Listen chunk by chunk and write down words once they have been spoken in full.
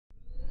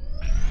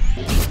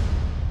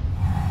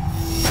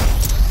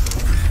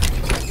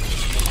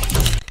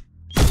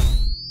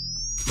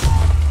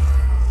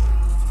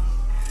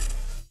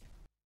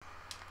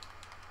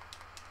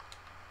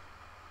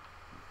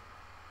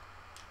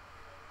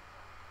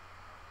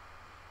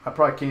I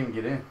probably can't even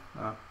get in.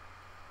 Oh.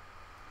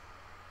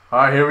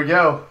 Alright, here we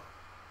go.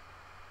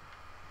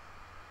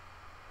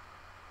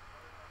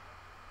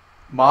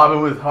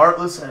 Mobbing with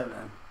Heartless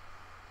Heaven.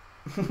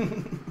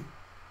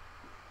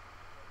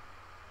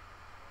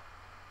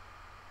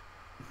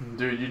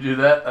 Dude, you do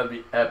that, that'd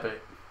be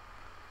epic.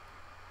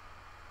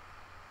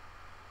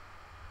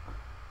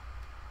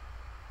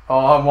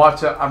 Oh,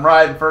 I'm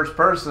riding first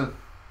person.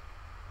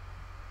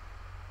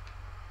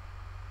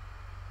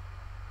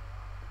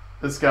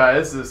 This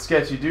is a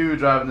sketchy dude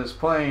driving this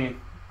plane.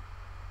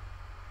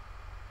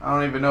 I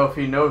don't even know if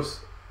he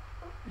knows.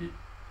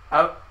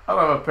 I don't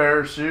have a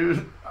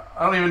parachute.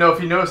 I don't even know if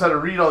he knows how to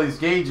read all these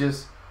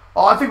gauges.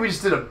 Oh, I think we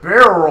just did a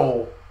barrel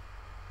roll.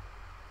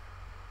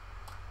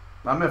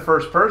 I'm in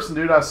first person,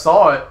 dude. I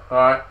saw it. All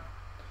right.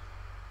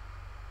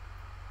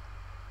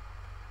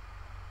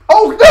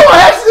 Oh, no,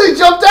 I accidentally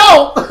jumped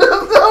out.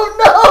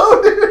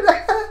 No, dude.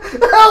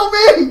 Help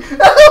me.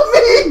 Help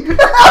me.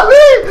 Help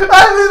me.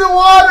 I'm in the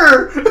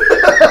water.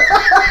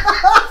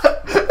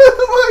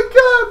 Oh, my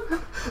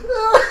God.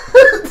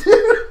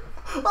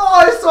 Dude. All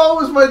I saw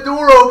was my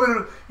door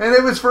open, and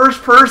it was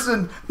first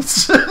person.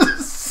 So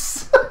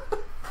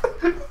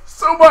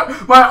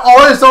all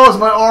I saw was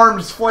my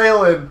arms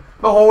flailing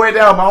the whole way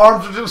down. My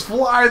arms were just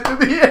flying through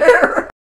the air.